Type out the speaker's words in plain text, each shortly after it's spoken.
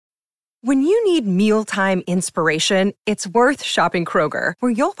When you need mealtime inspiration, it's worth shopping Kroger,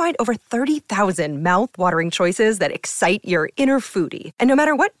 where you'll find over 30,000 mouth-watering choices that excite your inner foodie. And no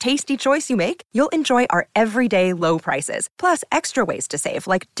matter what tasty choice you make, you'll enjoy our everyday low prices, plus extra ways to save,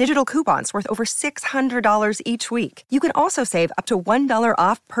 like digital coupons worth over $600 each week. You can also save up to $1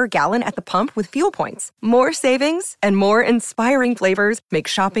 off per gallon at the pump with fuel points. More savings and more inspiring flavors make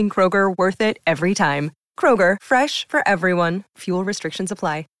shopping Kroger worth it every time. Kroger, fresh for everyone. Fuel restrictions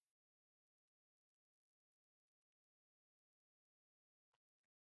apply.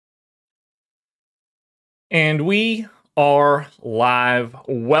 And we are live.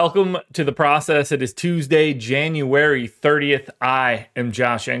 Welcome to the process. It is Tuesday, January 30th. I am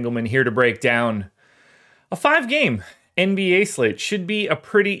Josh Engelman, here to break down a 5-game NBA slate. Should be a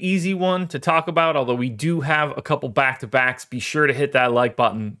pretty easy one to talk about, although we do have a couple back-to-backs. Be sure to hit that like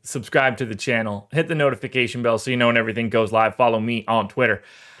button, subscribe to the channel, hit the notification bell so you know when everything goes live. Follow me on Twitter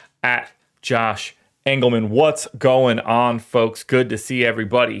at Josh Engelman. What's going on, folks? Good to see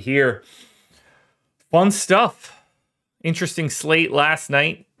everybody here. Fun stuff. Interesting slate last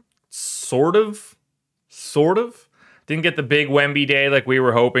night. Sort of. Didn't get the big Wemby day like we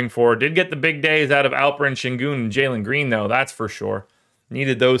were hoping for. Did get the big days out of Alperen Şengün and Jalen Green, though. That's for sure.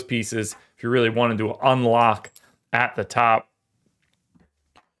 Needed those pieces if you really wanted to unlock at the top.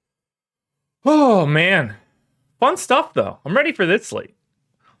 Oh, man. Fun stuff, though. I'm ready for this slate.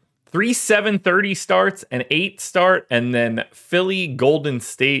 3 7:30 starts, an 8 start, and then Philly Golden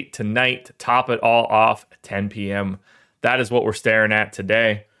State tonight to top it all off at 10 p.m. That is what we're staring at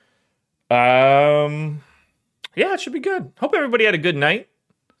today. Yeah, it should be good. Hope everybody had a good night.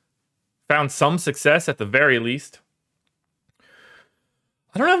 Found some success at the very least.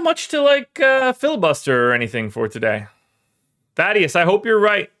 I don't have much to filibuster or anything for today. Thaddeus, I hope you're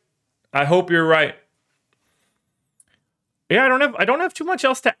right. Yeah, I don't have too much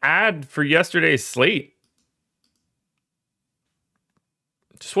else to add for yesterday's slate.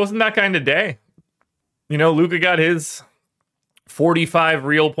 Just wasn't that kind of day. You know, Luka got his 45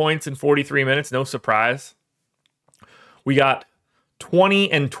 real points in 43 minutes, no surprise. We got 20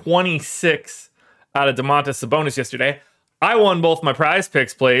 and 26 out of Domantas Sabonis yesterday. I won both my Prize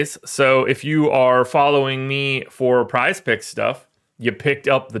Picks plays, so if you are following me for Prize Picks stuff, you picked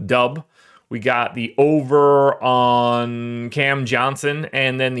up the dub. We got the over on Cam Johnson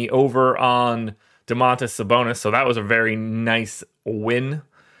and then the over on Domantas Sabonis. So that was a very nice win.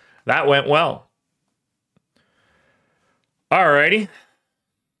 That went well. Alrighty.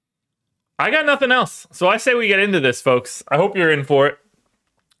 I got nothing else. So I say we get into this, folks. I hope you're in for it.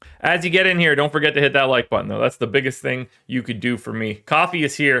 As you get in here, don't forget to hit that like button, though. That's the biggest thing you could do for me. Coffee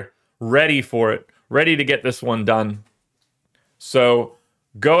is here, ready for it, ready to get this one done. So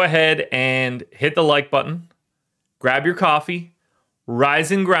go ahead and hit the like button, grab your coffee, rise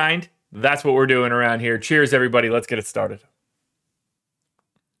and grind. That's what we're doing around here. Cheers, everybody. Let's get it started.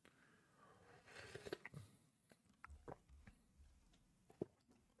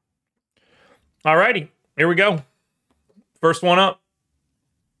 Alrighty, here we go. First one up.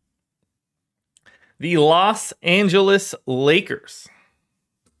 The Los Angeles Lakers,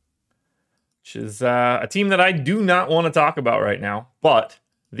 which is a team that I do not want to talk about right now, but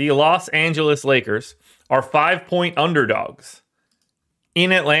the Los Angeles Lakers are 5-point underdogs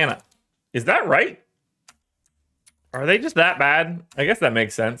in Atlanta. Is that right? Are they just that bad? I guess that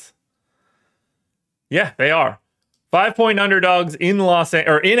makes sense. Yeah, they are. 5-point underdogs in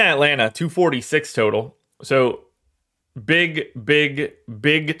in Atlanta, 246 total. So big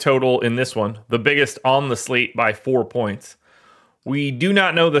total in this one. The biggest on the slate by 4 points. We do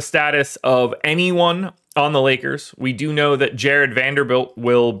not know the status of anyone on the Lakers. We do know that Jared Vanderbilt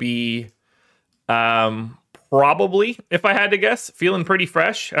will be probably, if I had to guess, feeling pretty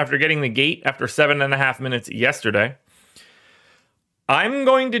fresh after getting the gate after 7.5 minutes yesterday. I'm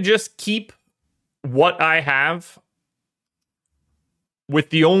going to just keep what I have, with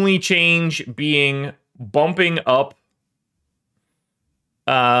the only change being bumping up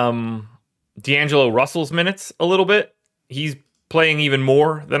D'Angelo Russell's minutes a little bit. He's playing even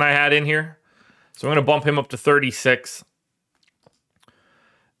more than I had in here. So I'm going to bump him up to 36.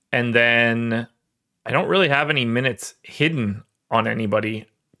 And then I don't really have any minutes hidden on anybody.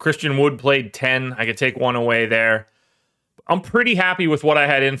 Christian Wood played 10. I could take one away there. I'm pretty happy with what I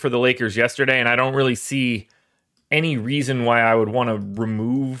had in for the Lakers yesterday, and I don't really see any reason why I would want to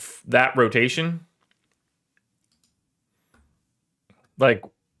remove that rotation. Like,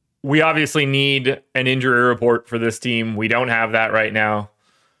 we obviously need an injury report for this team. We don't have that right now.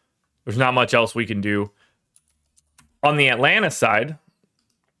 There's not much else we can do. On the Atlanta side,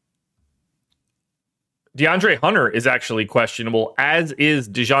 DeAndre Hunter is actually questionable, as is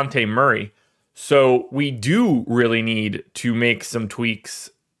DeJounte Murray. So we do really need to make some tweaks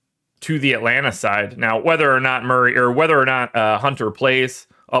to the Atlanta side. Now, whether or not Hunter plays,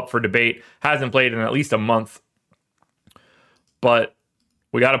 up for debate. Hasn't played in at least a month. But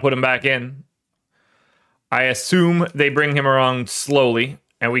we got to put him back in. I assume they bring him around slowly,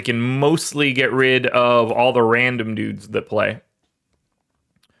 and we can mostly get rid of all the random dudes that play.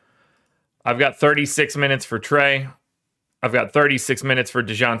 I've got 36 minutes for Trey. I've got 36 minutes for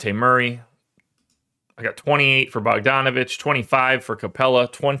DeJounte Murray. I got 28 for Bogdanovich, 25 for Capella,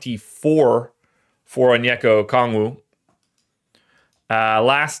 24 for Onyeka Okongwu.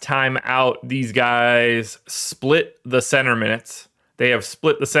 Last time out, these guys split the center minutes. They have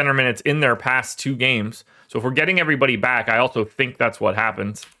split the center minutes in their past 2 games. So if we're getting everybody back, I also think that's what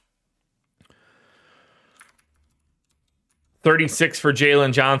happens. 36 for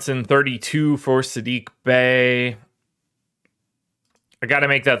Jalen Johnson, 32 for Sadiq Bey. I got to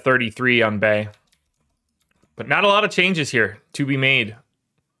make that 33 on Bey. But not a lot of changes here to be made.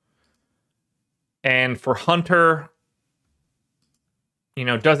 And for Hunter,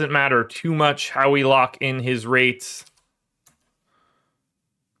 doesn't matter too much how we lock in his rates,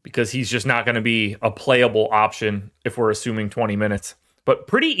 because he's just not going to be a playable option if we're assuming 20 minutes. But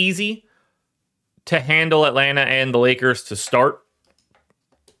pretty easy to handle Atlanta and the Lakers to start.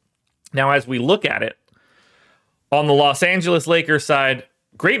 Now, as we look at it, on the Los Angeles Lakers side,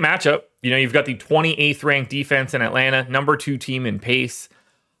 great matchup. You've got the 28th ranked defense in Atlanta, number 2 team in pace.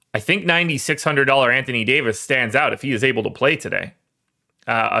 I think $9,600 Anthony Davis stands out if he is able to play today.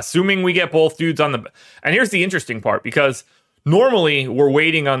 Assuming we get both dudes on the... And here's the interesting part, because normally we're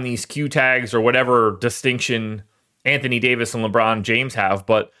waiting on these Q tags or whatever distinction Anthony Davis and LeBron James have,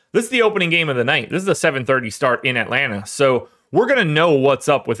 but this is the opening game of the night. This is a 7:30 start in Atlanta, so we're going to know what's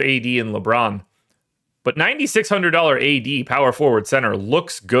up with AD and LeBron. But $9,600 AD power forward center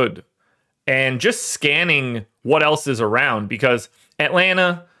looks good. And just scanning what else is around, because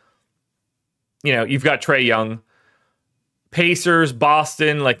Atlanta, you've got Trae Young, Pacers,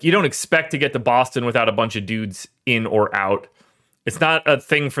 Boston, you don't expect to get to Boston without a bunch of dudes in or out. It's not a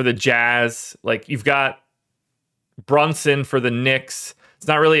thing for the Jazz. You've got Brunson for the Knicks. It's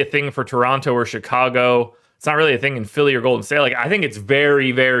not really a thing for Toronto or Chicago. It's not really a thing in Philly or Golden State. I think it's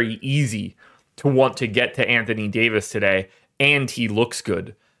very, very easy to want to get to Anthony Davis today, and he looks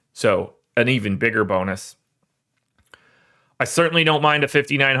good. So an even bigger bonus. I certainly don't mind a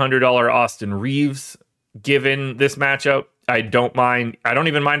 $5,900 Austin Reeves given this matchup. I don't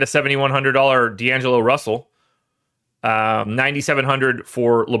even mind a $7,100 D'Angelo Russell. $9,700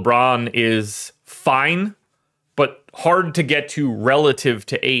 for LeBron is fine, but hard to get to relative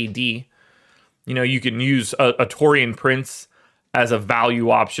to AD. You can use a Taurean Prince as a value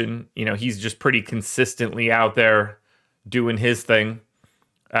option. He's just pretty consistently out there doing his thing.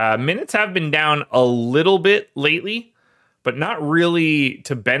 Minutes have been down a little bit lately, but not really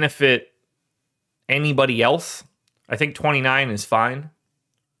to benefit anybody else. I think 29 is fine.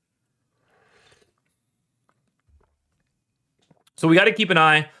 So we got to keep an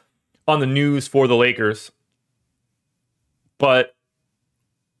eye on the news for the Lakers. But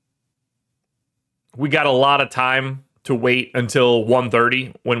we got a lot of time to wait until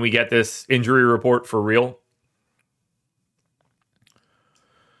 1:30 when we get this injury report for real.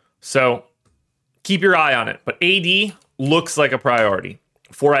 So keep your eye on it. But AD looks like a priority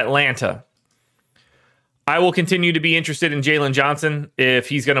for Atlanta. I will continue to be interested in Jalen Johnson if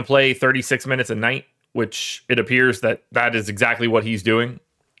he's going to play 36 minutes a night, which it appears that is exactly what he's doing.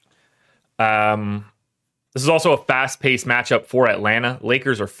 This is also a fast-paced matchup for Atlanta.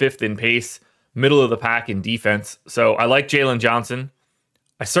 Lakers are 5th in pace, middle of the pack in defense. So I like Jalen Johnson.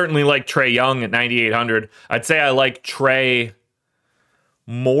 I certainly like Trae Young at 9,800. I'd say I like Trae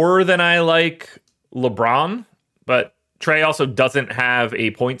more than I like LeBron, but Trae also doesn't have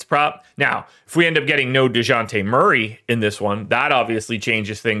a points prop. Now, if we end up getting no DeJounte Murray in this one, that obviously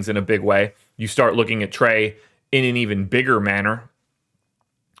changes things in a big way. You start looking at Trae in an even bigger manner.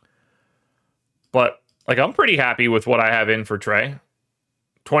 But I'm pretty happy with what I have in for Trae.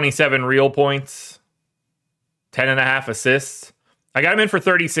 27 real points, 10.5 assists. I got him in for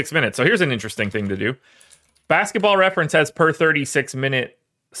 36 minutes. So here's an interesting thing to do. Basketball Reference has per 36 minute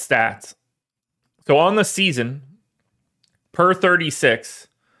stats. So on the season, per 36,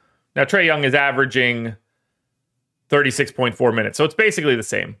 now Trae Young is averaging 36.4 minutes. So it's basically the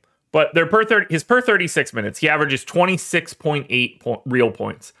same. But his per 36 minutes, he averages 26.8 real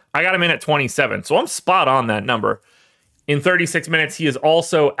points. I got him in at 27. So I'm spot on that number. In 36 minutes, he is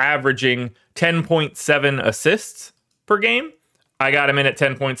also averaging 10.7 assists per game. I got him in at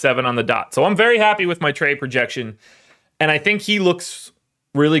 10.7 on the dot. So I'm very happy with my Trae projection. And I think he looks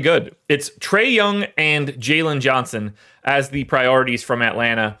really good. It's Trae Young and Jalen Johnson as the priorities from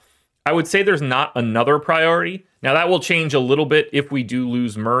Atlanta. I would say there's not another priority. Now, that will change a little bit if we do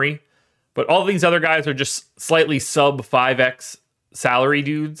lose Murray. But all these other guys are just slightly sub 5x salary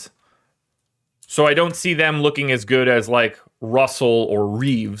dudes. So I don't see them looking as good as like Russell or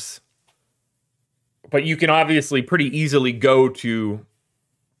Reeves. But you can obviously pretty easily go to,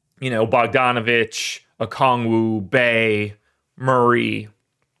 Bogdanovich, Okongwu, Bey, Murray,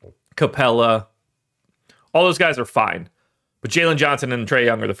 Capella. All those guys are fine. But Jalen Johnson and Trae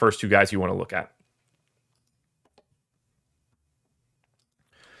Young are the first two guys you want to look at.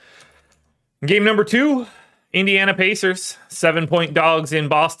 Game number 2, Indiana Pacers, 7-point dogs in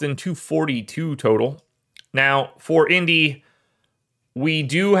Boston, 242 total. Now, for Indy, we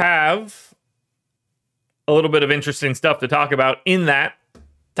do have a little bit of interesting stuff to talk about in that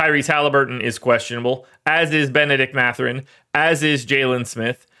Tyrese Halliburton is questionable, as is Benedict Mathurin, as is Jalen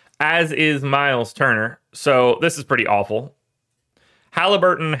Smith, as is Miles Turner. So this is pretty awful.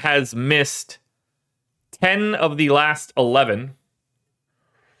 Halliburton has missed 10 of the last 11.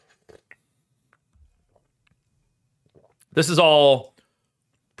 This is all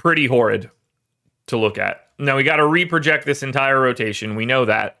pretty horrid to look at. Now, we got to reproject this entire rotation. We know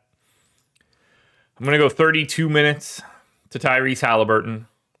that. I'm going to go 32 minutes to Tyrese Halliburton.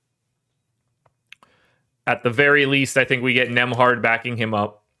 At the very least, I think we get Nembhard backing him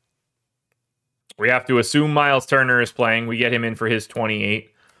up. We have to assume Miles Turner is playing. We get him in for his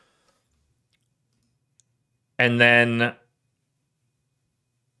 28. And then,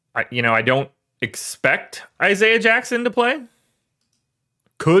 I don't expect Isaiah Jackson to play.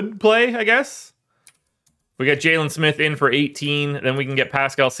 Could play, I guess. We got Jalen Smith in for 18. Then we can get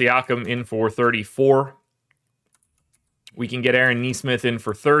Pascal Siakam in for 34. We can get Aaron Nesmith in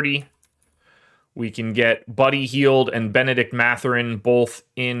for 30. We can get Buddy Hield and Benedict Mathurin both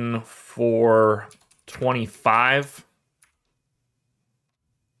in for 25.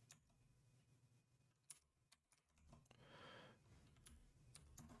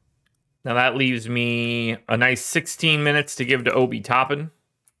 Now that leaves me a nice 16 minutes to give to Obi Toppin,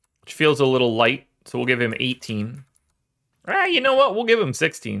 which feels a little light, so we'll give him 18. You know what? We'll give him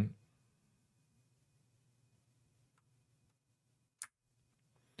 16.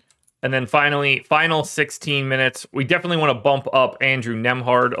 And then final 16 minutes. We definitely want to bump up Andrew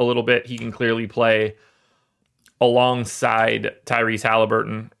Nembhard a little bit. He can clearly play alongside Tyrese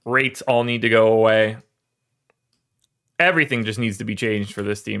Halliburton. Rates all need to go away. Everything just needs to be changed for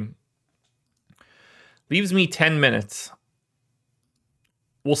this team. Leaves me 10 minutes.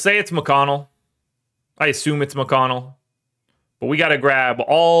 We'll say it's McConnell. I assume it's McConnell. But we got to grab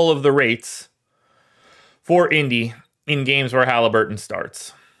all of the rates for Indy in games where Halliburton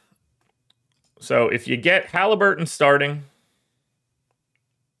starts. So if you get Halliburton starting,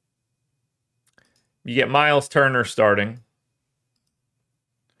 you get Miles Turner starting.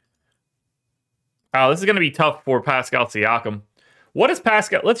 Oh, this is going to be tough for Pascal Siakam. What has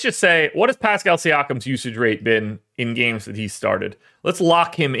Pascal Siakam's usage rate been in games that he's started? Let's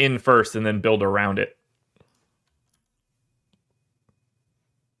lock him in first and then build around it.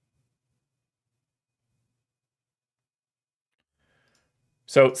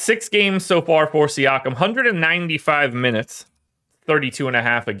 So 6 games so far for Siakam, 195 minutes, 32 and a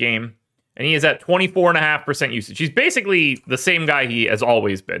half a game. And he is at 24.5% usage. He's basically the same guy he has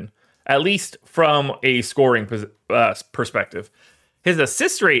always been, at least from a scoring perspective. His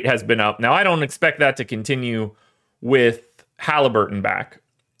assist rate has been up. Now, I don't expect that to continue with Halliburton back.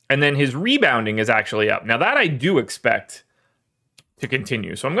 And then his rebounding is actually up. Now, that I do expect to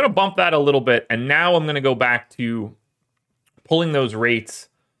continue. So I'm going to bump that a little bit. And now I'm going to go back to pulling those rates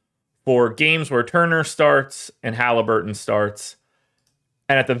for games where Turner starts and Halliburton starts.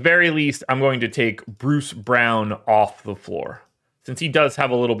 And at the very least, I'm going to take Bruce Brown off the floor, since he does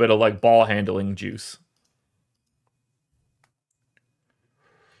have a little bit of like ball handling juice.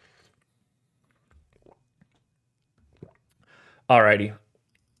 Alrighty.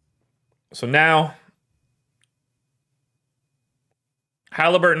 So now,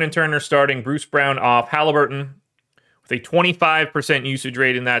 Halliburton and Turner starting, Bruce Brown off. Halliburton with a 25% usage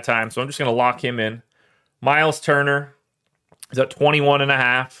rate in that time, so I'm just going to lock him in. Miles Turner is at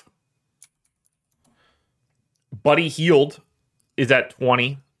 21.5. Buddy Hield is at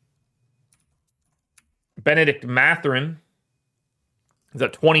 20. Benedict Mathurin is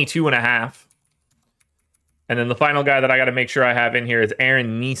at 22.5. And then the final guy that I got to make sure I have in here is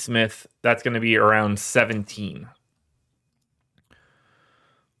Aaron Nesmith. That's going to be around 17.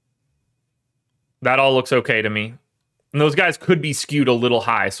 That all looks okay to me. And those guys could be skewed a little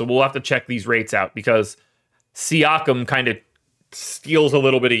high. So we'll have to check these rates out because Siakam kind of steals a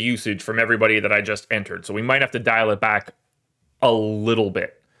little bit of usage from everybody that I just entered. So we might have to dial it back a little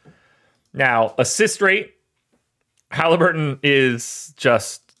bit. Now, assist rate, Halliburton is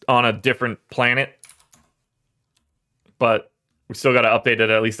just on a different planet, but we still got to update it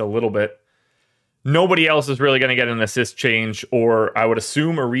at least a little bit. Nobody else is really going to get an assist change, or I would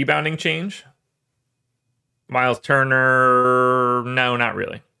assume a rebounding change. Miles Turner, no, not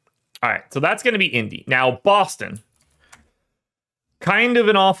really. All right, so that's going to be Indy. Now, Boston, kind of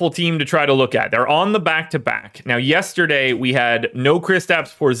an awful team to try to look at. They're on the back-to-back. Now, yesterday, we had no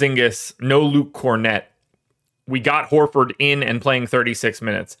Kristaps Porzingis, no Luke Cornett. We got Horford in and playing 36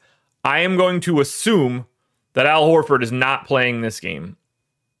 minutes. I am going to assume that Al Horford is not playing this game.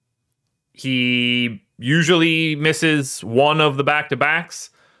 He usually misses one of the back-to-backs,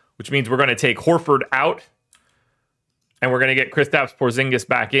 which means we're going to take Horford out, and we're going to get Kristaps Porzingis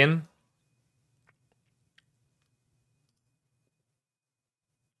back in.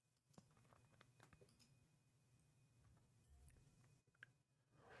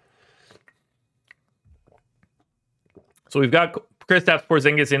 So we've got Kristaps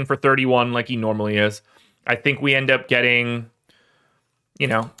Porzingis in for 31 like he normally is. I think we end up getting,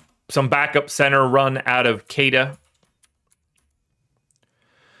 some backup center run out of Keita.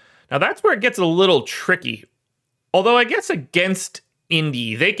 Now that's where it gets a little tricky. Although I guess against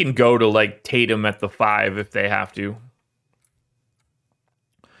Indy, they can go to like Tatum at the 5 if they have to.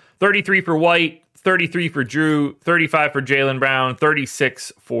 33 for White, 33 for Drew, 35 for Jaylen Brown,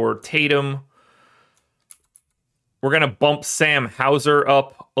 36 for Tatum. We're going to bump Sam Hauser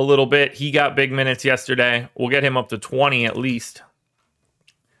up a little bit. He got big minutes yesterday. We'll get him up to 20 at least.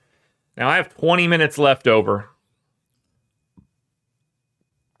 Now I have 20 minutes left over.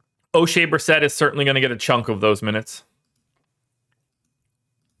 O'Shea Brissett is certainly going to get a chunk of those minutes.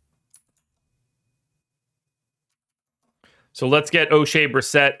 So let's get O'Shea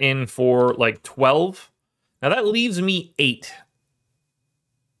Brissett in for like 12. Now that leaves me 8.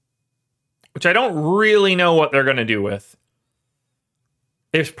 Which I don't really know what they're going to do with.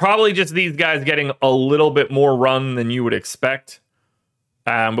 It's probably just these guys getting a little bit more run than you would expect.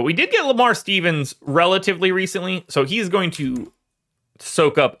 But we did get Lamar Stevens relatively recently, so he's going to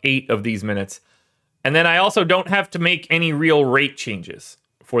soak up 8 of these minutes. And then I also don't have to make any real rate changes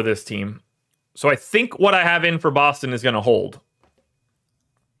for this team. So I think what I have in for Boston is going to hold.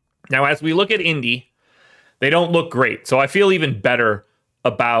 Now, as we look at Indy, they don't look great. So I feel even better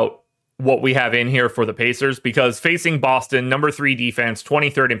about what we have in here for the Pacers, because facing Boston, number 3 defense,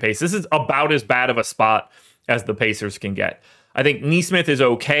 23rd in pace, this is about as bad of a spot as the Pacers can get. I think Nesmith is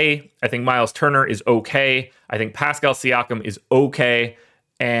okay. I think Miles Turner is okay. I think Pascal Siakam is okay.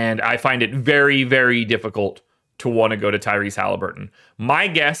 And I find it very, very difficult to want to go to Tyrese Halliburton. My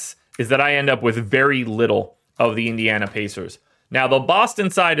guess is that I end up with very little of the Indiana Pacers. Now, the Boston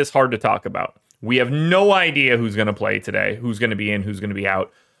side is hard to talk about. We have no idea who's going to play today, who's going to be in, who's going to be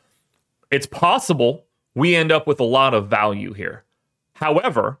out. It's possible we end up with a lot of value here.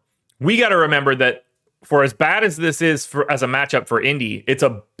 However, we got to remember that for as bad as this is as a matchup for Indy,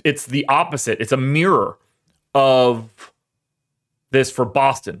 it's the opposite. It's a mirror of this for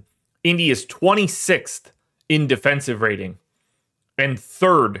Boston. Indy is 26th in defensive rating and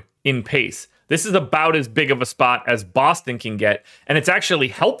 3rd in pace. This is about as big of a spot as Boston can get, and it's actually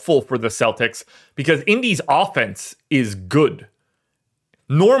helpful for the Celtics because Indy's offense is good.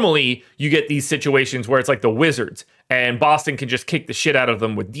 Normally, you get these situations where it's like the Wizards, and Boston can just kick the shit out of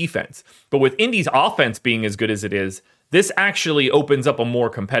them with defense. But with Indy's offense being as good as it is, this actually opens up a more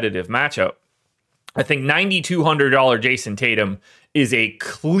competitive matchup. I think $9,200 Jason Tatum is a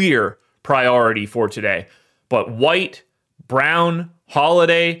clear priority for today. But White, Brown,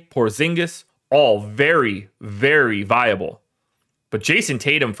 Holiday, Porzingis, all very, very viable. But Jason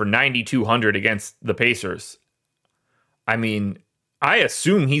Tatum for $9,200 against the Pacers, I mean, I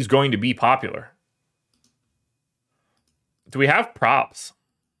assume he's going to be popular. Do we have props?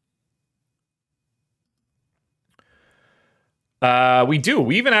 We do.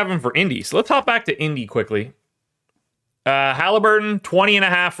 We even have him for Indy. So let's hop back to Indy quickly. Halliburton,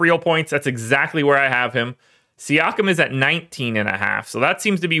 20.5 real points. That's exactly where I have him. Siakam is at 19.5. So that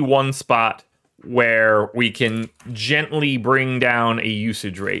seems to be one spot where we can gently bring down a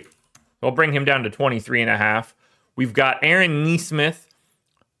usage rate. I'll bring him down to 23.5. We've got Aaron Nesmith.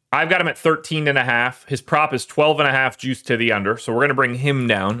 I've got him at 13.5. His prop is 12.5 juice to the under. So we're going to bring him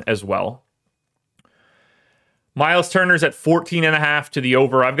down as well. Miles Turner's at 14.5 to the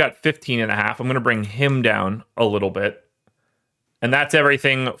over. I've got 15.5. I'm going to bring him down a little bit. And that's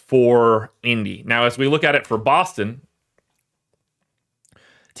everything for Indy. Now, as we look at it for Boston,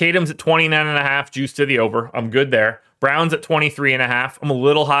 Tatum's at 29.5, juice to the over. I'm good there. Brown's at 23.5. I'm a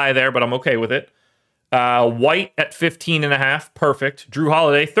little high there, but I'm okay with it. White at 15.5, perfect. Drew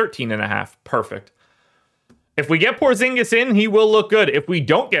Holiday, 13.5, perfect. If we get Porzingis in, he will look good. If we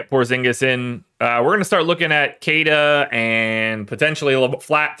don't get Porzingis in, we're going to start looking at Kada and potentially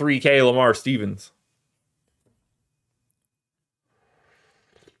flat 3K Lamar Stevens.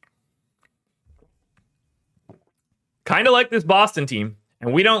 Kind of like this Boston team,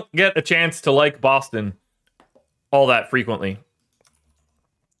 and we don't get a chance to like Boston all that frequently.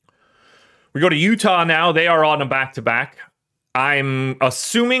 We go to Utah now. They are on a back-to-back. I'm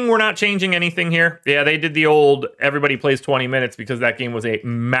assuming we're not changing anything here. Yeah, they did the old everybody plays 20 minutes because that game was a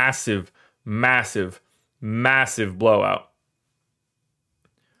massive, massive, massive blowout.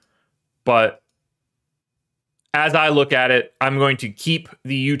 But as I look at it, I'm going to keep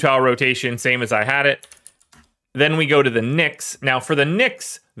the Utah rotation same as I had it. Then we go to the Knicks. Now, for the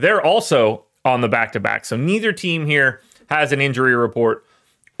Knicks, they're also on the back-to-back. So neither team here has an injury report.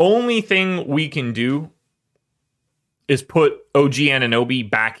 Only thing we can do is put OG Anunoby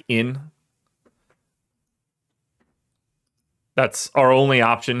back in. That's our only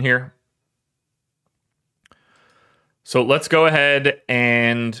option here. So let's go ahead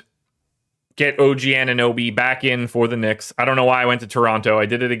and get OG Anunoby back in for the Knicks. I don't know why I went to Toronto. I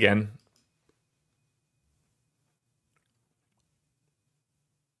did it again.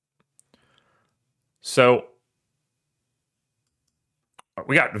 So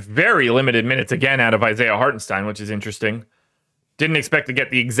we got very limited minutes again out of Isaiah Hartenstein, which is interesting. Didn't expect to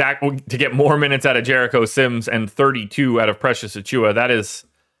get more minutes out of Jericho Sims and 32 out of Precious Achiuwa. That is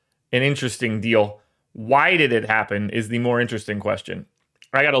an interesting deal. Why did it happen is the more interesting question.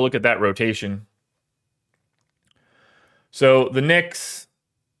 I got to look at that rotation. So the Knicks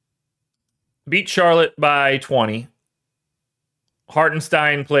beat Charlotte by 20.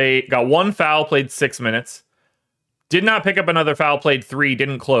 Hartenstein got one foul, played 6 minutes. Did not pick up another foul, played 3,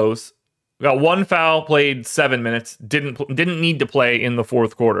 didn't close. Got one foul, played 7 minutes, didn't need to play in the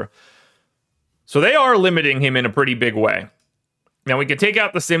fourth quarter. So they are limiting him in a pretty big way. Now we can take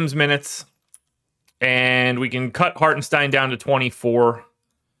out the Sims minutes and we can cut Hartenstein down to 24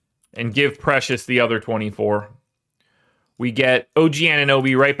 and give Precious the other 24. We get OG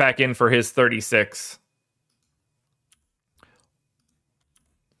Anunoby right back in for his 36.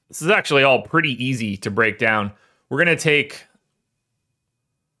 This is actually all pretty easy to break down. I'm going to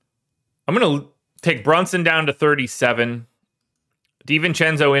take Brunson down to 37.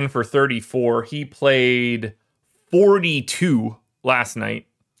 DiVincenzo in for 34. He played 42 last night.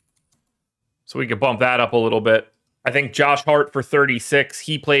 So we could bump that up a little bit. I think Josh Hart for 36.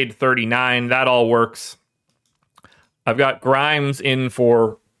 He played 39. That all works. I've got Grimes in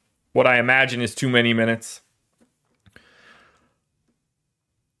for what I imagine is too many minutes.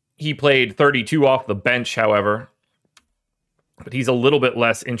 He played 32 off the bench, however. But he's a little bit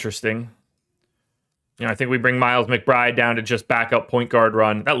less interesting. I think we bring Miles McBride down to just backup point guard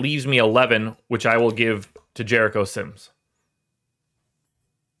run. That leaves me 11, which I will give to Jericho Sims.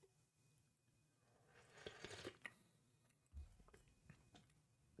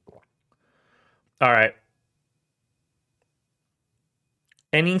 All right.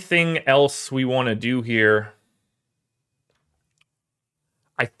 Anything else we want to do here?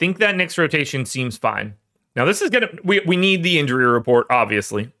 I think that Knicks rotation seems fine. Now, this is we need the injury report,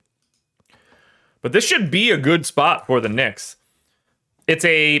 obviously. But this should be a good spot for the Knicks. It's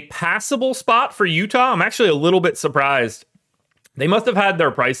a passable spot for Utah. I'm actually a little bit surprised. They must have had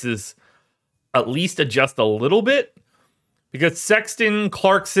their prices at least adjust a little bit. Because Sexton,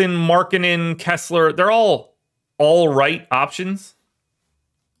 Clarkson, Markkanen, Kessler, they're all right options.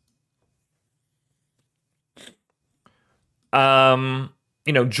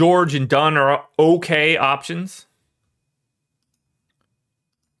 George and Dunn are okay options.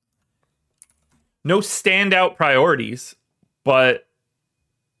 No standout priorities, but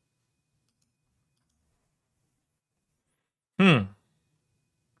I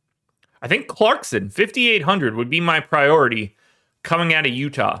think Clarkson, 5,800 would be my priority coming out of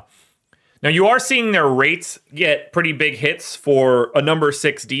Utah. Now, you are seeing their rates get pretty big hits for a number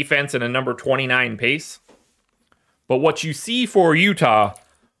 6 defense and a number 29 pace. But what you see for Utah,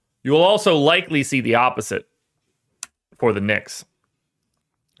 you will also likely see the opposite for the Knicks.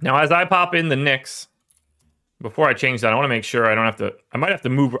 Now, as I pop in the Knicks, before I change that, I want to make sure I might have to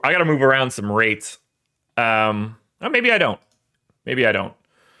move. I got to move around some rates. Maybe I don't.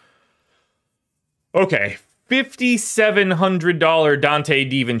 Okay. $5,700 Dante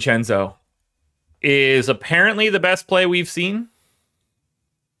DiVincenzo is apparently the best play we've seen.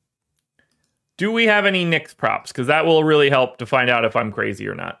 Do we have any Knicks props? Because that will really help to find out if I'm crazy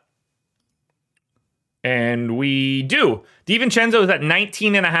or not. And we do. DiVincenzo is at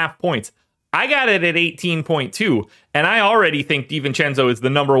 19.5 points. I got it at 18.2, and I already think DiVincenzo is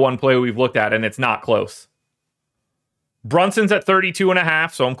the number one player we've looked at, and it's not close. Brunson's at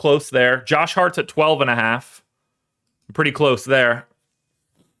 32.5, so I'm close there. Josh Hart's at 12.5. I'm pretty close there.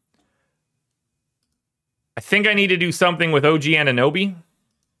 I think I need to do something with OG Anunoby.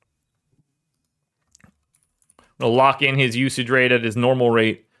 I'm going to lock in his usage rate at his normal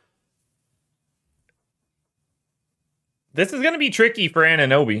rate. This is going to be tricky for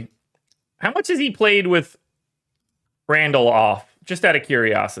Anunoby. How much has he played with Randall off? Just out of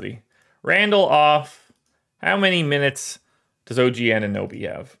curiosity. Randall off. How many minutes does OG Anunoby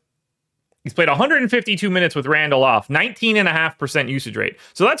have? He's played 152 minutes with Randall off. 19.5% usage rate.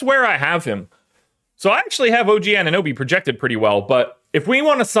 So that's where I have him. So I actually have OG Anunoby projected pretty well. But if we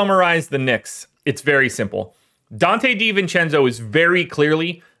want to summarize the Knicks, it's very simple. Dante DiVincenzo is very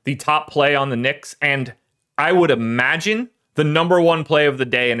clearly the top play on the Knicks. And I would imagine the number one play of the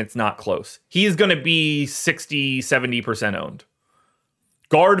day, and it's not close. He's going to be 60, 70% owned.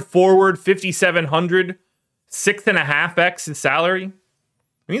 Guard forward, 5,700, 6.5x his salary. I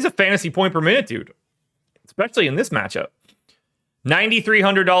mean, he's a fantasy point per minute, dude, especially in this matchup.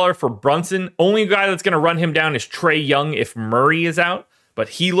 $9,300 for Brunson. Only guy that's going to run him down is Trae Young if Murray is out, but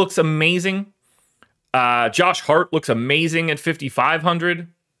he looks amazing. Josh Hart looks amazing at 5,500.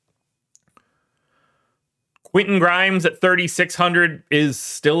 Quentin Grimes at 3,600 is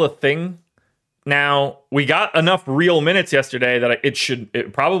still a thing. Now, we got enough real minutes yesterday that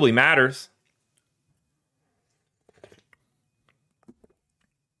it probably matters.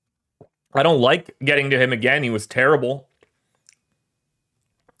 I don't like getting to him again. He was terrible.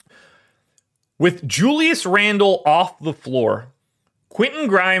 With Julius Randle off the floor, Quentin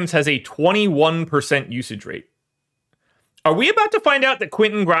Grimes has a 21% usage rate. Are we about to find out that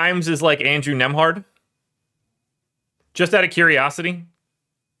Quentin Grimes is like Andrew Nembhard? Just out of curiosity?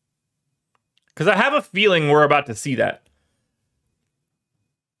 Because I have a feeling we're about to see that.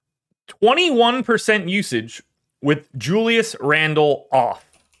 21% usage with Julius Randle off.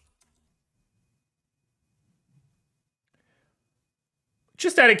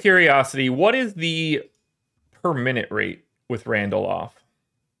 Just out of curiosity, what is the per minute rate with Randle off?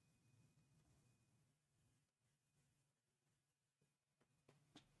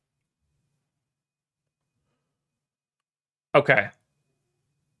 Okay.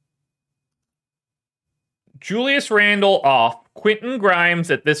 Julius Randle off. Quentin Grimes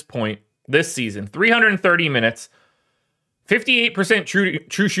at this point, this season, 330 minutes, 58%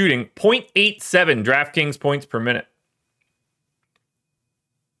 true shooting, 0.87 DraftKings points per minute.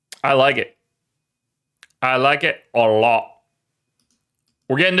 I like it. I like it a lot.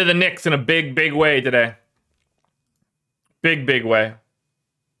 We're getting to the Knicks in a big, big way today. Big, big way.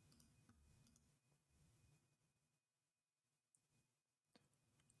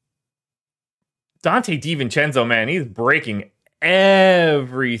 Dante DiVincenzo, man, he's breaking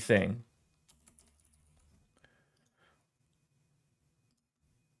everything.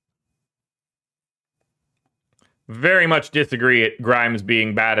 Very much disagree at Grimes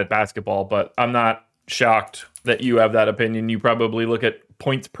being bad at basketball, but I'm not shocked that you have that opinion. You probably look at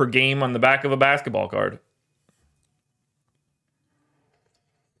points per game on the back of a basketball card.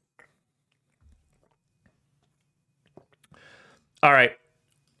 All right.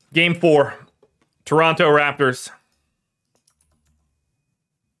 Game 4. Toronto Raptors.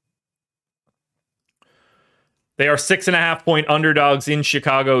 They are 6.5 point underdogs in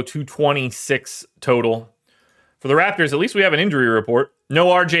Chicago, 226 total. For the Raptors, at least we have an injury report. No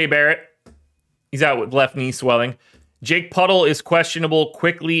RJ Barrett. He's out with left knee swelling. Jake Puddle is questionable.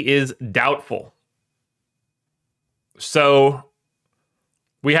 Quickly is doubtful. So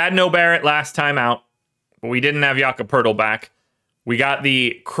we had no Barrett last time out, but we didn't have Jakob Poeltl back. We got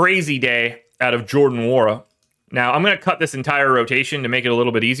the crazy day out of Jordan Nwora. Now, I'm going to cut this entire rotation to make it a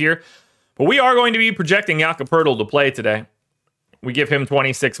little bit easier, but we are going to be projecting Jakob Poeltl to play today. We give him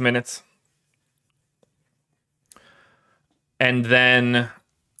 26 minutes. And then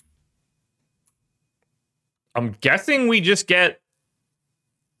I'm guessing we just get...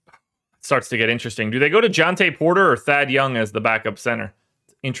 It starts to get interesting. Do they go to Jonte Porter or Thad Young as the backup center?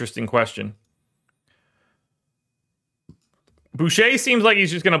 Interesting question. Boucher seems like he's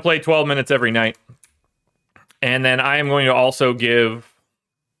just going to play 12 minutes every night. And then I am going to also give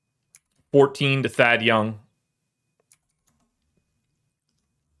 14 to Thad Young.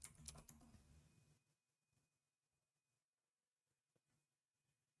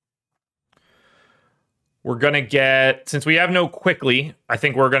 We're going to get, since we have no Quickly, I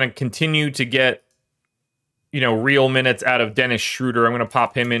think we're going to continue to get, real minutes out of Dennis Schroeder. I'm going to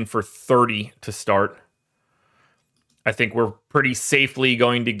pop him in for 30 to start. I think we're pretty safely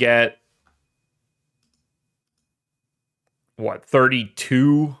going to get,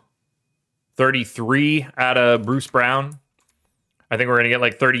 32, 33 out of Bruce Brown. I think we're going to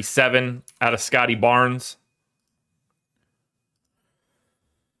get 37 out of Scotty Barnes.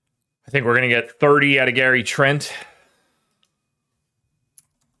 I think we're going to get 30 out of Gary Trent.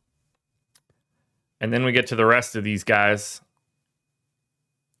 And then we get to the rest of these guys.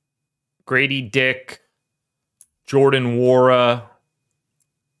 Grady Dick, Jordan Nwora,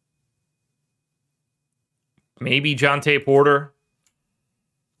 maybe Jonte Porter.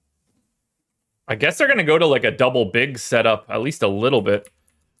 I guess they're going to go to a double big setup, at least a little bit.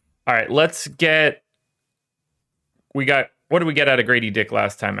 All right, let's get... What did we get out of Grady Dick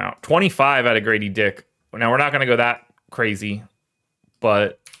last time out? 25 out of Grady Dick. Now, we're not going to go that crazy,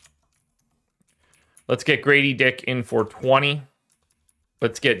 but let's get Grady Dick in for 20.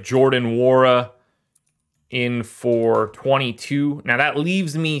 Let's get Jordan Nwora in for 22. Now, that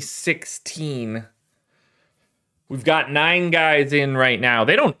leaves me 16. We've got 9 guys in right now.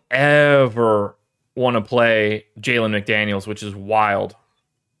 They don't ever want to play Jalen McDaniels, which is wild.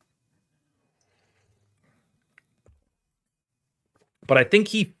 But I think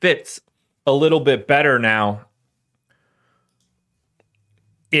he fits a little bit better now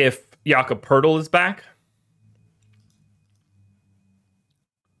if Jakob Poeltl is back.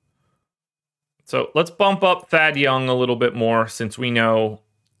 So let's bump up Thad Young a little bit more since we know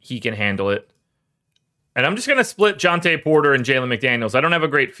he can handle it. And I'm just going to split Jonte Porter and Jalen McDaniels. I don't have a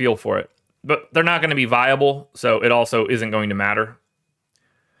great feel for it, but they're not going to be viable, so it also isn't going to matter.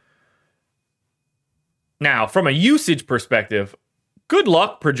 Now, from a usage perspective, good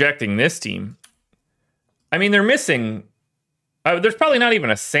luck projecting this team. I mean, they're missing... there's probably not even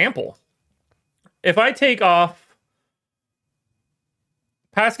a sample. If I take off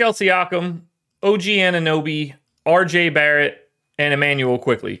Pascal Siakam, OG Anunoby, RJ Barrett, and Emmanuel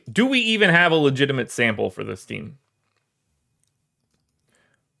Quickly, do we even have a legitimate sample for this team?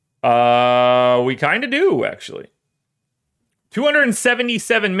 We kind of do, actually.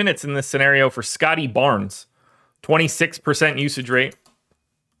 277 minutes in this scenario for Scotty Barnes. 26% usage rate.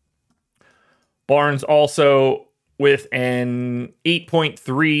 Barnes also with an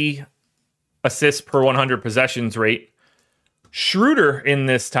 8.3 assists per 100 possessions rate. Schroeder in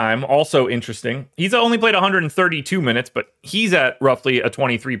this time, also interesting. He's only played 132 minutes, but he's at roughly a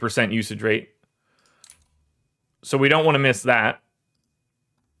 23% usage rate. So we don't want to miss that.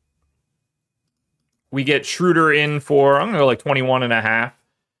 We get Schroeder in for, I'm going to go 21 and a half.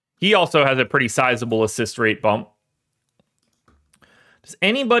 He also has a pretty sizable assist rate bump. Does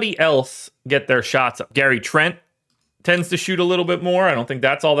anybody else get their shots up? Gary Trent tends to shoot a little bit more. I don't think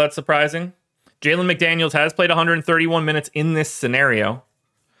that's all that surprising. Jalen McDaniels has played 131 minutes in this scenario.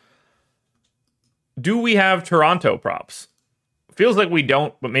 Do we have Toronto props? Feels like we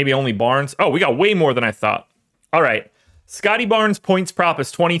don't, but maybe only Barnes. Oh, we got way more than I thought. All right. Scotty Barnes points prop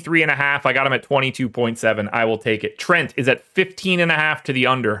is 23.5. I got him at 22.7. I will take it. Trent is at 15.5 to the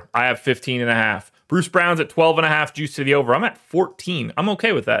under. I have 15.5. Bruce Brown's at 12.5 juice to the over. I'm at 14. I'm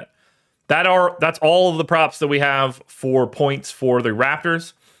okay with that. That's all of the props that we have for points for the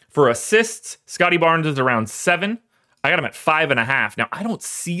Raptors. For assists, Scotty Barnes is around 7. I got him at 5.5. Now, I don't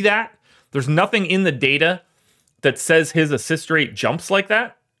see that. There's nothing in the data that says his assist rate jumps like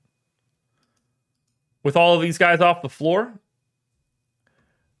that with all of these guys off the floor.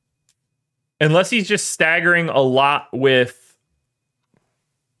 Unless he's just staggering a lot with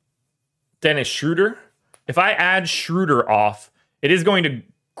Dennis Schroeder. If I add Schroeder off, it is going to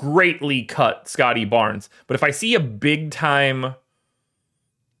greatly cut Scotty Barnes. But if I see a big time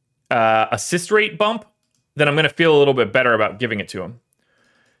assist rate bump, then I'm going to feel a little bit better about giving it to him.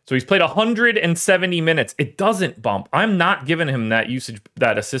 So he's played 170 minutes. It doesn't bump. I'm not giving him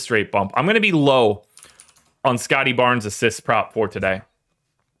that assist rate bump. I'm going to be low on Scotty Barnes' assist prop for today.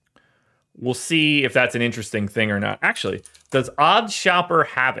 We'll see if that's an interesting thing or not. Actually, does Odds Shopper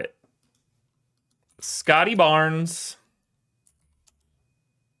have it? Scotty Barnes.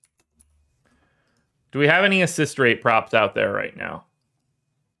 Do we have any assist rate props out there right now?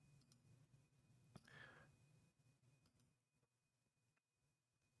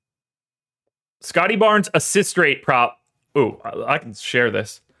 Scotty Barnes assist rate prop. Ooh, I can share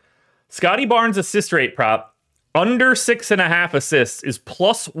this. Scotty Barnes assist rate prop under 6.5 assists is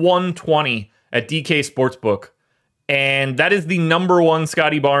plus 120 at DK Sportsbook. And that is the number one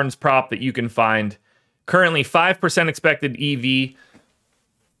Scotty Barnes prop that you can find. Currently 5% expected EV.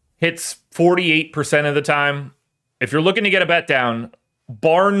 hits 48% of the time. If you're looking to get a bet down,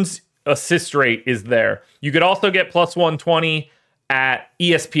 Barnes' assist rate is there. You could also get plus 120 at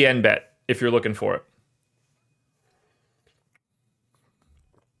ESPN Bet if you're looking for it.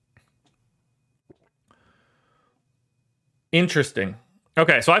 Interesting.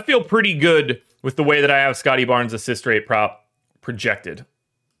 Okay, so I feel pretty good with the way that I have Scotty Barnes' assist rate prop projected.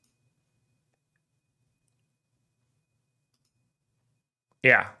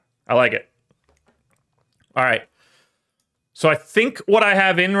 Yeah, I like it. All right. So I think what I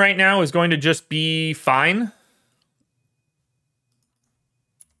have in right now is going to just be fine.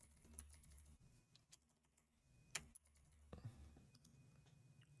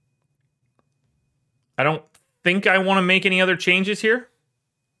 I don't think I want to make any other changes here.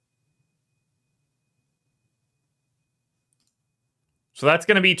 So that's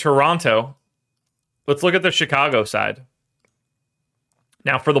going to be Toronto. Let's look at the Chicago side.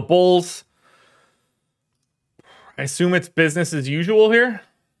 Now for the Bulls, I assume it's business as usual here.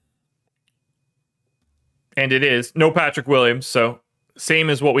 And it is. No Patrick Williams, so same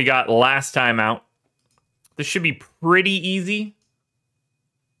as what we got last time out. This should be pretty easy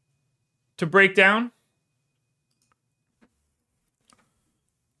to break down.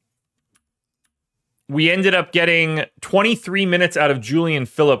 We ended up getting 23 minutes out of Julian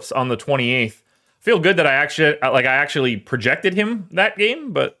Phillips on the 28th. Feel good that I actually projected him that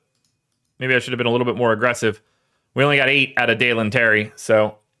game, but maybe I should have been a little bit more aggressive. We only got 8 out of Dalen Terry,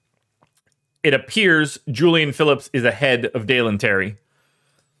 so it appears Julian Phillips is ahead of Dalen Terry.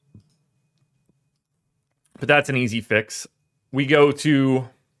 But that's an easy fix. We go to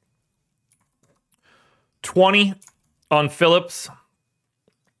 20 on Phillips.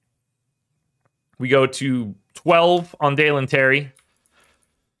 We go to 12 on Dalen Terry.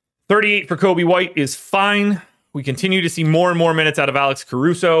 38 for Kobe White is fine. We continue to see more and more minutes out of Alex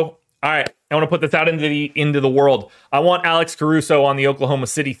Caruso. All right, I want to put this out into the world. I want Alex Caruso on the Oklahoma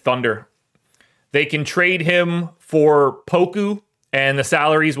City Thunder. They can trade him for Poku, and the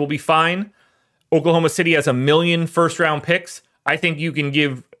salaries will be fine. Oklahoma City has 1 million first-round picks. I think you can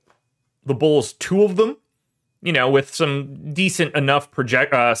give the Bulls 2 of them, with some decent enough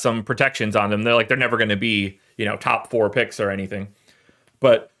some protections on them. They're never going to be, top 4 picks or anything.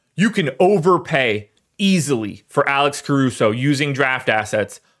 But you can overpay easily for Alex Caruso using draft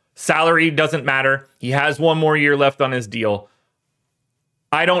assets. Salary doesn't matter. He has 1 more year left on his deal.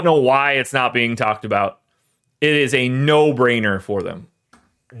 I don't know why it's not being talked about. It is a no-brainer for them.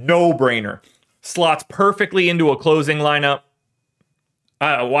 No-brainer. Slots perfectly into a closing lineup.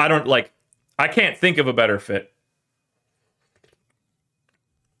 I can't think of a better fit.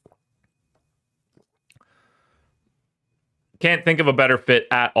 Can't think of a better fit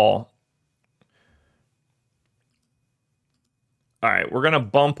at all. All right, we're going to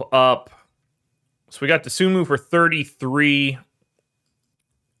bump up. So we got Dosunmu for 33.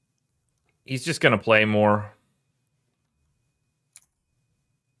 He's just going to play more.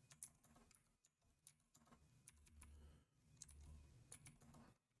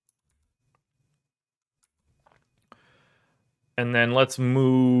 And then let's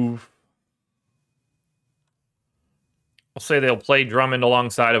move. I'll say they'll play Drummond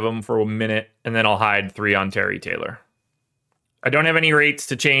alongside of him for a minute, and then I'll hide 3 on Terry Taylor. I don't have any rates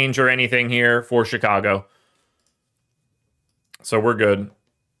to change or anything here for Chicago. So we're good.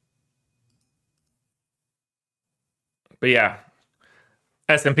 But yeah,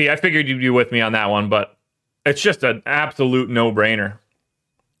 S&P, I figured you'd be with me on that one, but it's just an absolute no-brainer.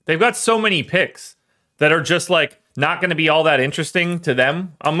 They've got so many picks that are just not going to be all that interesting to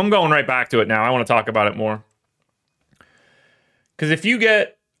them. I'm going right back to it now. I want to talk about it more. Because if you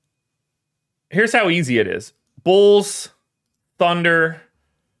get... Here's how easy it is. Bulls, Thunder,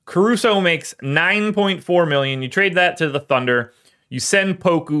 Caruso makes $9.4 million. You trade that to the Thunder. You send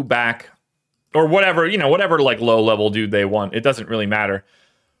Poku back. Or whatever, whatever low-level dude they want. It doesn't really matter.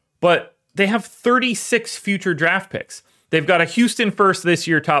 But they have 36 future draft picks. They've got a Houston first this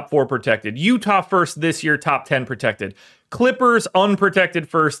year, top 4 protected. Utah first this year, top 10 protected. Clippers unprotected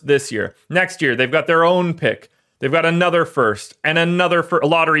first this year. Next year, they've got their own pick. They've got another first and another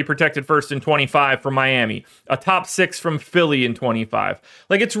lottery protected first in 25 from Miami. A top 6 from Philly in 25.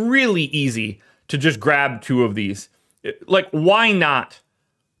 It's really easy to just grab 2 of these. Why not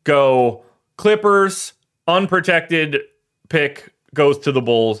go Clippers, unprotected pick goes to the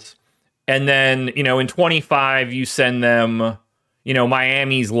Bulls. And then, in 25, you send them,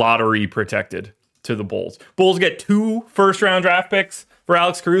 Miami's lottery protected to the Bulls. Bulls get 2 first-round draft picks for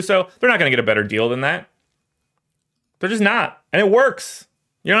Alex Caruso. They're not going to get a better deal than that. They're just not. And it works.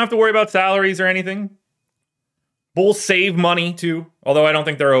 You don't have to worry about salaries or anything. Bulls save money too, although I don't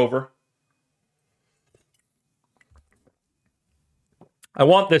think they're over. I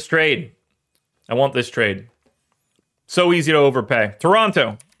want this trade. So easy to overpay.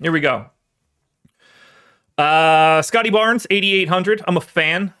 Toronto. Here we go. Scotty Barnes, 8,800. I'm a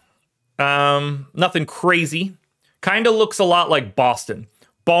fan. Nothing crazy. Kind of looks a lot like Boston.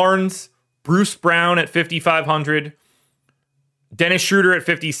 Barnes, Bruce Brown at 5,500. Dennis Schroeder at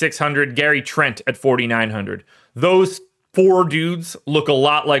 5,600. Gary Trent at 4,900. Those four dudes look a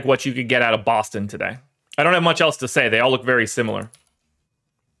lot like what you could get out of Boston today. I don't have much else to say. They all look very similar.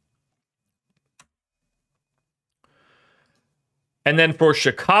 And then for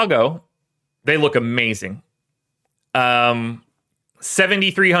Chicago, they look amazing.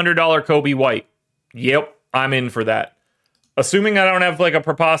 $7,300 Kobe White. Yep, I'm in for that. Assuming I don't have like a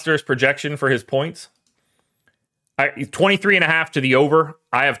preposterous projection for his points. 23.5 to the over.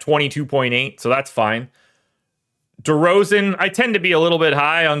 I have 22.8, so that's fine. DeRozan, I tend to be a little bit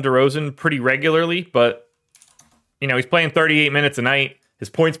high on DeRozan pretty regularly, but you know, he's playing 38 minutes a night. His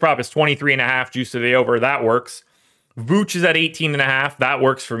points prop is 23.5 juice to the over. That works. Vooch is at 18.5. That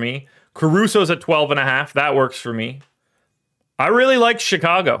works for me. Caruso's at 12.5. That works for me. I really like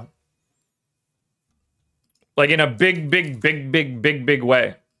Chicago. Like in a big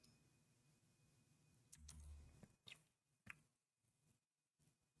way.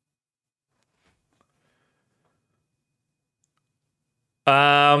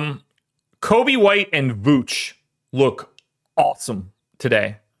 Kobe White and Vooch look awesome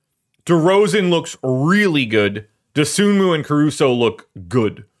today. DeRozan looks really good. Dosunmu and Caruso look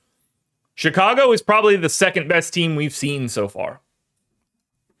good. Chicago is probably the second best team we've seen so far.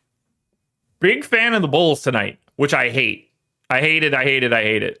 Big fan of the Bulls tonight, which I hate. I hate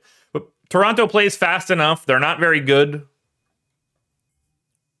it. But Toronto plays fast enough. They're not very good.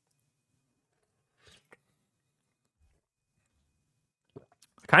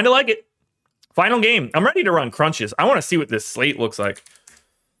 Kind of like it. Final game. I'm ready to run crunches. I want to see what this slate looks like.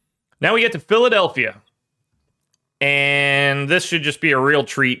 Now we get to Philadelphia. And this should just be a real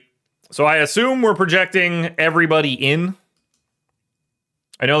treat. So I assume we're projecting everybody in.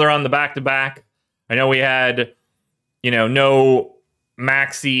 I know they're on the back-to-back. I know we had, no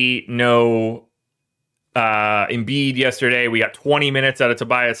Maxey, no Embiid yesterday. We got 20 minutes out of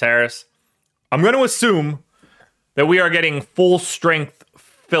Tobias Harris. I'm going to assume that we are getting full-strength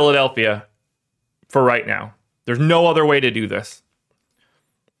Philadelphia for right now. There's no other way to do this.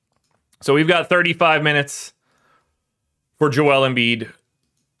 So we've got 35 minutes for Joel Embiid,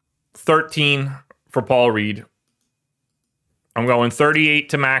 13 for Paul Reed. I'm going 38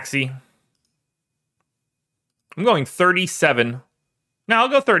 to Maxey. I'm going 37. No, I'll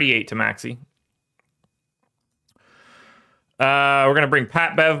go 38 to Maxey. We're going to bring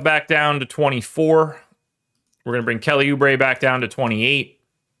Pat Bev back down to 24. We're going to bring Kelly Oubre back down to 28.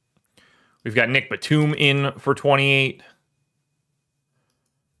 We've got Nick Batum in for 28.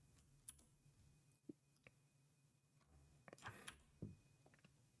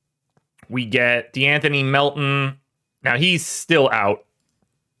 We get DeAnthony Melton. Now, he's still out,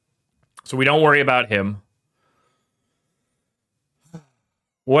 so we don't worry about him.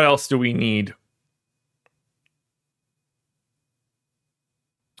 What else do we need?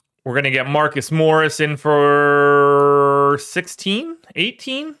 We're going to get Marcus Morris in for 16,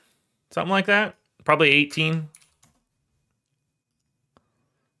 18, something like that. Probably 18.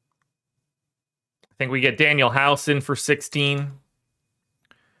 I think we get Daniel House in for 16.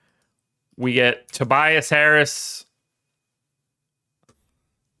 We get Tobias Harris.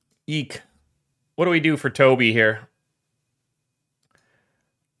 Eek. What do we do for Toby here?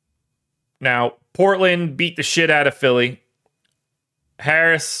 Now, Portland beat the shit out of Philly.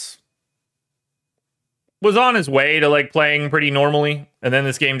 Harris was on his way to playing pretty normally, and then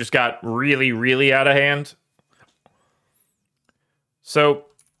this game just got really, really out of hand. So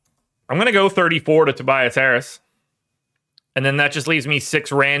I'm going to go 34 to Tobias Harris. And then that just leaves me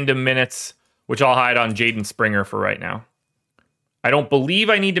 6 random minutes, which I'll hide on Jaden Springer for right now. I don't believe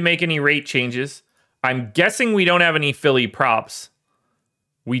I need to make any rate changes. I'm guessing we don't have any Philly props.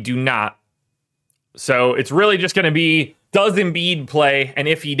 We do not. So it's really just going to be, does Embiid play? And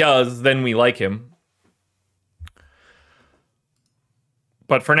if he does, then we like him.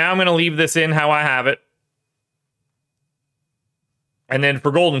 But for now, I'm going to leave this in how I have it. And then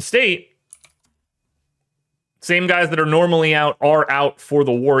for Golden State, same guys that are normally out are out for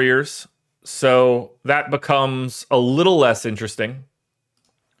the Warriors. So that becomes a little less interesting.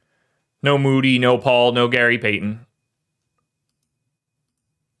 No Moody, no Paul, no Gary Payton.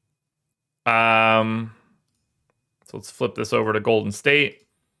 So let's flip this over to Golden State.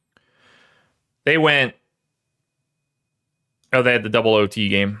 They went Oh, they had the double OT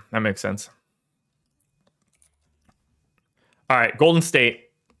game. That makes sense. All right, Golden State.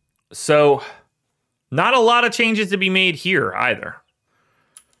 So, not a lot of changes to be made here either.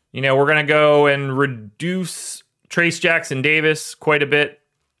 You know, we're going to go and reduce Trace Jackson Davis quite a bit.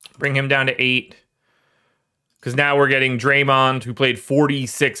 Bring him down to 8. Because now we're getting Draymond, who played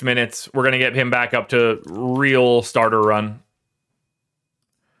 46 minutes. We're going to get him back up to real starter run.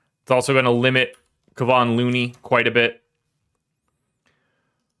 It's also going to limit Kevon Looney quite a bit.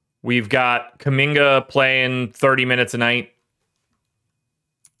 We've got Kuminga playing 30 minutes a night.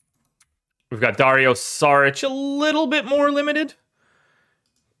 We've got Dario Saric a little bit more limited.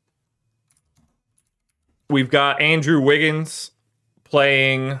 We've got Andrew Wiggins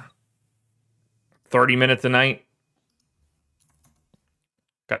playing 30 minutes a night.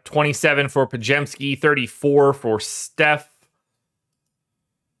 Got 27 for Pajemski, 34 for Steph,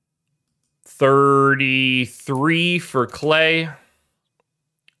 33 for Clay,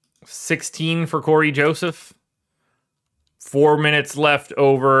 16 for Corey Joseph. 4 minutes left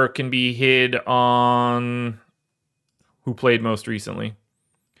over can be hid on who played most recently.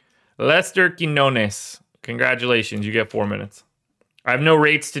 Lester Quinones. Congratulations, you get 4 minutes. I have no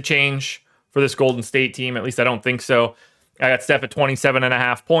rates to change for this Golden State team. At least I don't think so. I got Steph at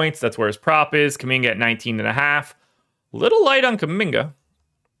 27.5 points. That's where his prop is. Kuminga at 19.5. Little light on Kuminga.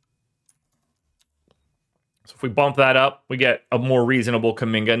 So if we bump that up, we get a more reasonable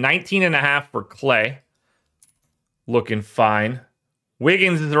Kuminga. 19.5 for Clay. Looking fine.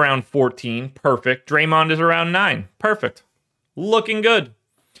 Wiggins is around 14. Perfect. Draymond is around 9. Perfect. Looking good.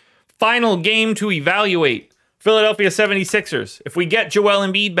 Final game to evaluate. Philadelphia 76ers. If we get Joel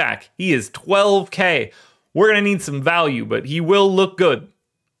Embiid back, he is 12K. We're going to need some value, but he will look good.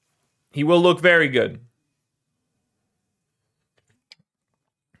 He will look very good.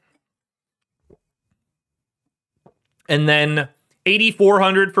 And then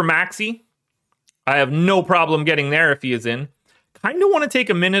 8,400 for Maxey. I have no problem getting there if he is in. Kind of want to take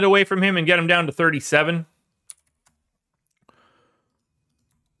a minute away from him and get him down to 37.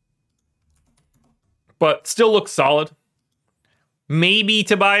 But still looks solid. Maybe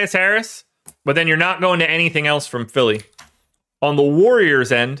Tobias Harris, but then you're not going to anything else from Philly. On the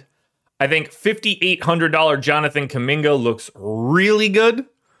Warriors end, I think $5,800 Jonathan Kuminga looks really good.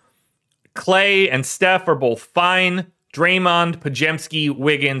 Clay and Steph are both fine. Draymond, Pajemski,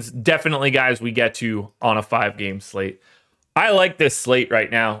 Wiggins, definitely guys we get to on a 5-game slate. I like this slate right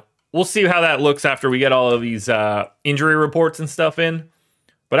now. We'll see how that looks after we get all of these injury reports and stuff in.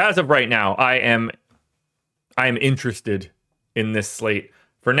 But as of right now, I am interested in this slate.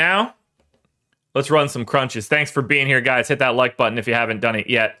 For now, let's run some crunches. Thanks for being here, guys. Hit that like button if you haven't done it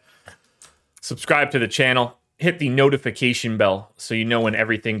yet. Subscribe to the channel. Hit the notification bell so you know when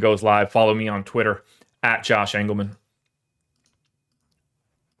everything goes live. Follow me on Twitter at Josh Engelman.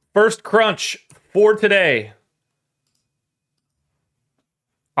 First crunch for today.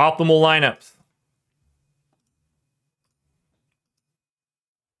 Optimal lineups.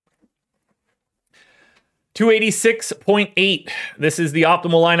 $286.8. This is the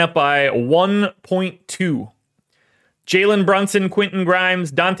optimal lineup by 1.2. Jalen Brunson, Quentin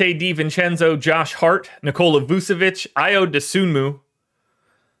Grimes, Dante DiVincenzo, Josh Hart, Nikola Vucevic, Ayo Dosunmu,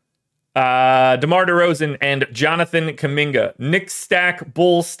 DeMar DeRozan, and Jonathan Kuminga. Knicks stack,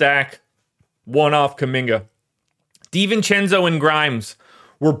 Bulls stack, one off Kuminga. DiVincenzo and Grimes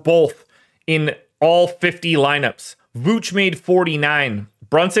were both in all 50 lineups. Vooch made 49.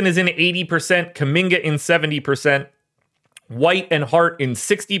 Brunson is in 80%, Kuminga in 70%, White and Hart in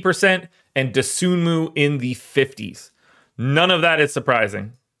 60%, and Dosunmu in the 50s. None of that is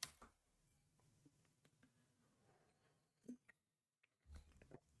surprising.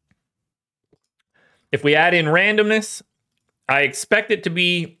 If we add in randomness, I expect it to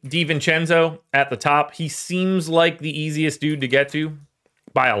be DiVincenzo at the top. He seems like the easiest dude to get to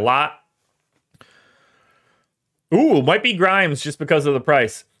by a lot. Ooh, might be Grimes just because of the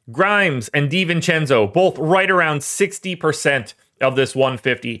price. Grimes and DiVincenzo, both right around 60% of this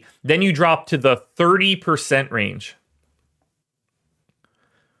 150. Then you drop to the 30% range.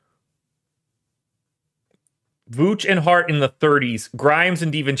 Vooch and Hart in the 30s. Grimes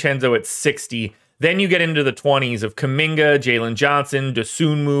and DiVincenzo at 60. Then you get into the 20s of Kuminga, Jalen Johnson,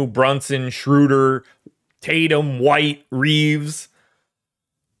 Dosunmu, Brunson, Schroeder, Tatum, White, Reeves.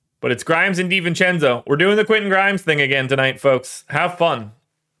 But it's Grimes and DiVincenzo. We're doing the Quentin Grimes thing again tonight, folks. Have fun.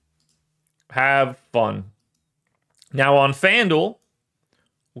 Have fun. Now on FanDuel,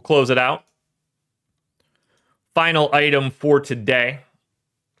 we'll close it out. Final item for today.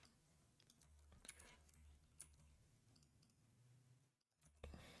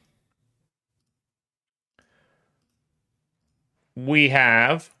 we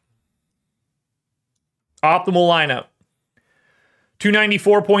have optimal lineup.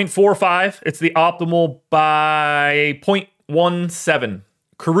 294.45. It's the optimal by 0.17.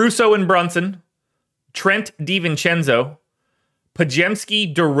 Caruso and Brunson, Trent DiVincenzo,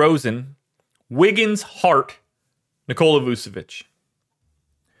 Pajemski DeRozan, Wiggins Hart, Nikola Vucevic.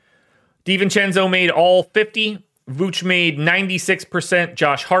 DiVincenzo made all 50. Vooch made 96%.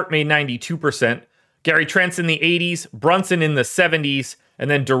 Josh Hart made 92%. Gary Trent's in the 80s. Brunson in the 70s.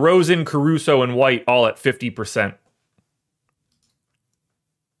 And then DeRozan, Caruso, and White all at 50%.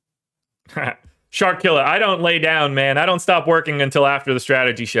 Shark Killer, I don't lay down, man. I don't stop working until after the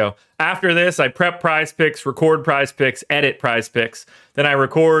strategy show. After this, I prep prize picks, record prize picks, edit prize picks. Then I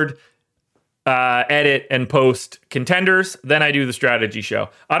record, edit, and post contenders. Then I do the strategy show.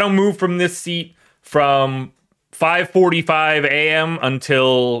 I don't move from this seat from 5:45 a.m.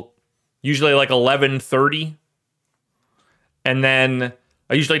 until usually like 11:30. And then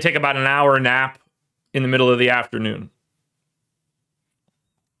I usually take about an hour nap in the middle of the afternoon.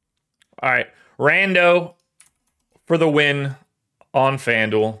 All right. Rando for the win on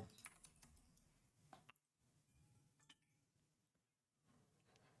FanDuel.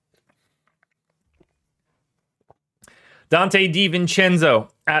 Dante DiVincenzo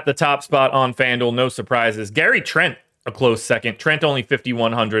at the top spot on FanDuel. No surprises. Gary Trent, a close second. Trent only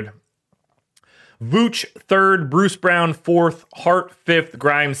 5,100. Vooch third. Bruce Brown fourth. Hart fifth.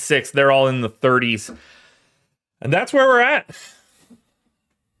 Grimes sixth. They're all in the 30s. And that's where we're at.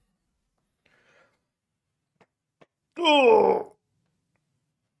 Oh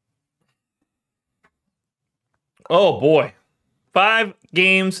boy. 5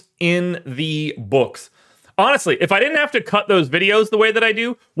 games in the books. Honestly, if I didn't have to cut those videos the way that I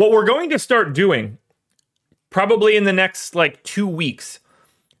do, what we're going to start doing probably in the next 2 weeks,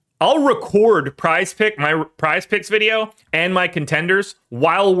 I'll record my prize picks video and my contenders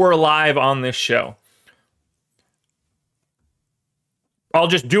while we're live on this show. I'll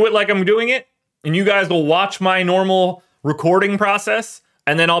just do it like I'm doing it, and you guys will watch my normal recording process,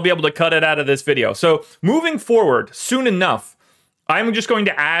 and then I'll be able to cut it out of this video. So moving forward, soon enough, I'm just going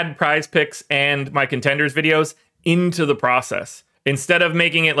to add prize picks and my contenders videos into the process instead of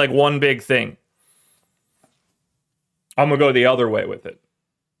making it like one big thing. I'm going to go the other way with it.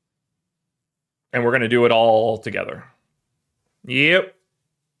 And we're going to do it all together. Yep.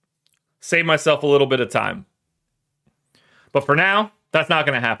 Save myself a little bit of time. But for now, that's not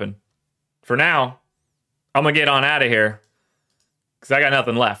going to happen. For now, I'm going to get on out of here because I got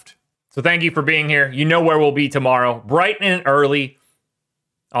nothing left. So thank you for being here. You know where we'll be tomorrow, bright and early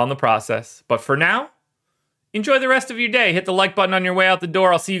on the process. But for now, enjoy the rest of your day. Hit the like button on your way out the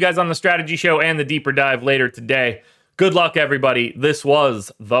door. I'll see you guys on the strategy show and the deeper dive later today. Good luck, everybody. This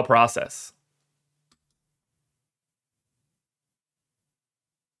was The Process.